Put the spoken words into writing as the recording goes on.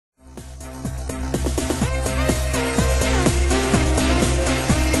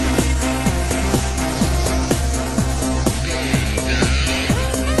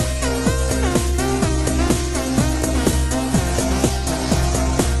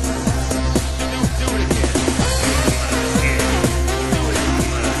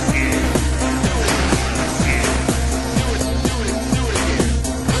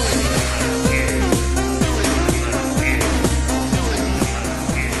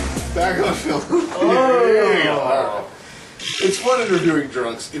Back on film. Oh. It's fun interviewing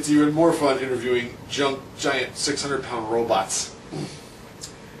drunks. It's even more fun interviewing giant 600-pound robots.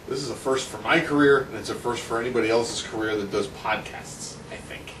 This is a first for my career, and it's a first for anybody else's career that does podcasts, I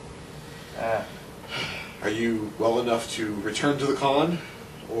think. Are you well enough to return to the con,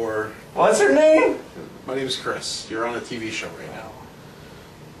 or... What's her name? My name is Chris. You're on a TV show right now.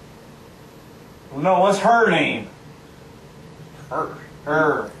 No, what's her name? Her?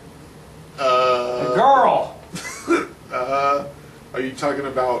 Her. The girl. Are you talking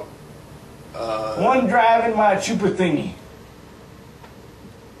about... One driving my chupa thingy.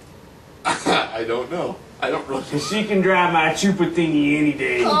 I don't know. I don't really... Cause she can drive my chupa thingy any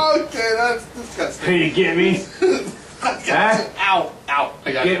day. Okay, that's disgusting. Hey, you get me? I got you. Ow, ow.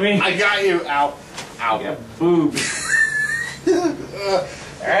 I got Get you. me? I got you. Ow, ow. You got boobs.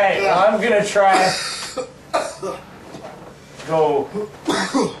 Alright, well, I'm gonna try... Go...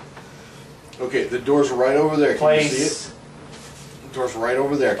 Okay, the door's right over there. Can Place. you see it? The door's right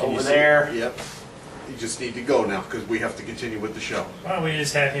over there. Can Over you see there. it? Yep. You just need to go now because we have to continue with the show. Why don't we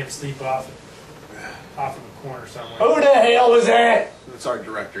just have him sleep off in the corner somewhere? Who the hell was that? That's our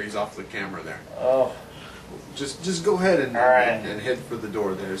director. He's off the camera there. Oh. Just go ahead and, and head for the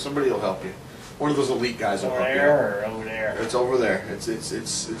door there. Somebody will help you. One of those elite guys will Over help you. there or over there? It's over there.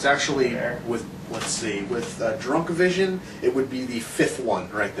 It's actually There. with, let's see, with Drunk Vision, it would be the fifth one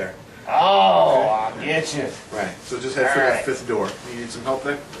right there. Oh, I'll get you. Right. So just head for that fifth door. You need some help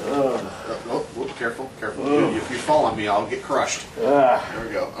there? Oh, whoop, careful. If you fall on me, I'll get crushed. There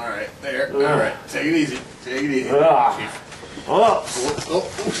we go. All right, there. All right, take it easy. Take it easy. Chief. Oh,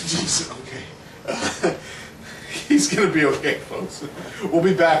 Jeez. Okay. He's gonna be okay, folks. We'll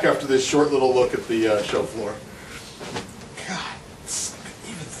be back after this short little look at the show floor. God,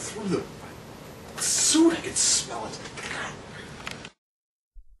 even through the suit, I can smell it.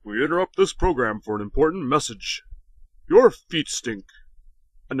 We interrupt this program for an important message. Your feet stink.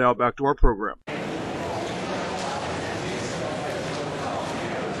 And now back to our program.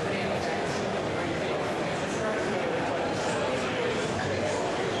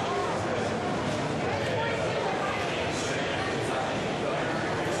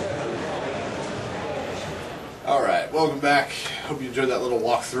 Alright, welcome back. Hope you enjoyed that little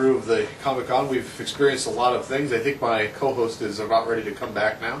walkthrough of the Comic-Con. We've experienced a lot of things. I think my co-host is about ready to come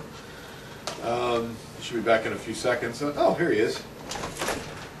back now. He should be back in a few seconds. Oh, here he is.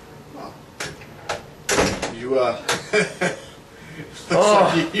 Oh. You, looks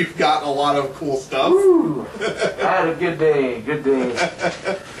like you've got a lot of cool stuff. Ooh, I had a good day, good day.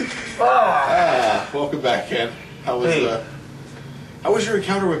 Welcome back, Ken. How was your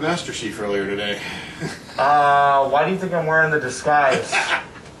encounter with Master Chief earlier today? Why do you think I'm wearing the disguise?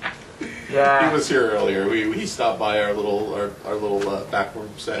 Yeah. He was here earlier. He stopped by our little back room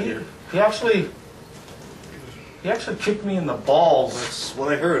set here. He actually kicked me in the balls. That's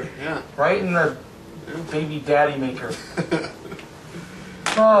what I heard. Yeah. Right in the baby daddy maker.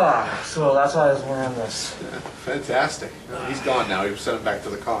 So that's why I was wearing this. Yeah, fantastic. He's gone now. He sent him back to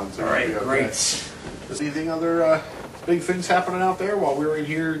the con. So all right, okay. great. Is anything other big things happening out there while we were in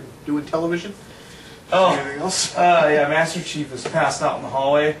here doing television? Anything else? Yeah, Master Chief is passed out in the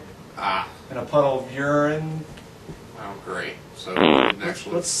hallway. In a puddle of urine. Oh, great. So next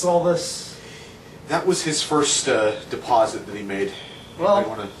one. What's all this? That was his first deposit that he made. Well,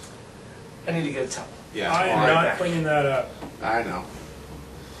 I need to get a towel. Yeah. I am not cleaning that up. I know.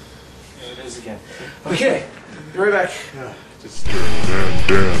 There it is again. Okay, be right back. Just Stand and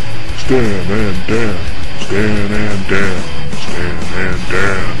dance. Stand and dance. Stand and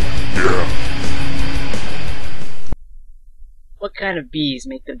dance. Yeah. What kind of bees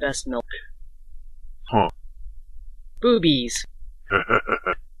make the best milk? Huh. Boobies.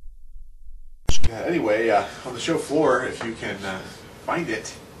 Anyway, on the show floor, if you can find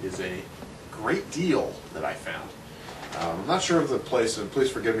it, is a great deal that I found. I'm not sure of the place, and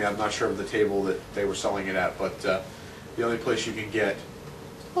please forgive me, I'm not sure of the table that they were selling it at, but the only place you can get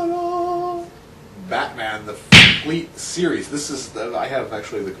Batman, the complete series. This is, I have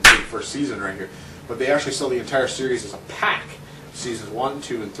actually the complete first season right here, but they actually sell the entire series as a pack. Seasons 1,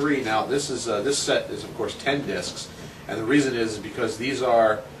 2, and 3. Now this set is of course 10 discs, and the reason is because these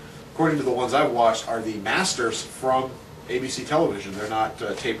are, according to the ones I've watched, are the masters from ABC television. They're not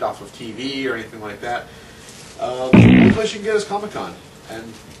taped off of TV or anything like that. The only place you can get is Comic-Con,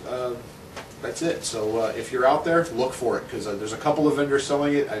 and that's it. So if you're out there, look for it, because there's a couple of vendors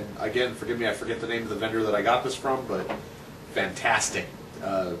selling it. And again, forgive me, I forget the name of the vendor that I got this from, but fantastic,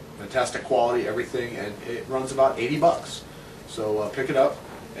 fantastic quality, everything, and it runs about $80. So pick it up,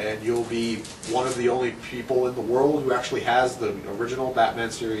 and you'll be one of the only people in the world who actually has the original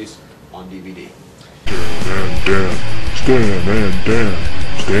Batman series on DVD. Stan and Dan,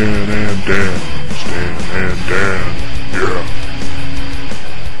 Stan and Dan, Stan and Dan, yeah.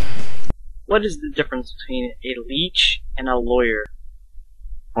 What is the difference between a leech and a lawyer?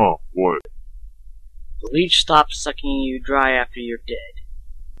 Huh, what? The leech stops sucking you dry after you're dead.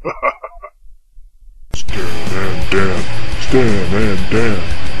 Stan and Dan, Stan and Dan,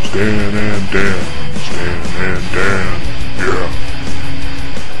 Stan and Dan, Stan and Dan, yeah.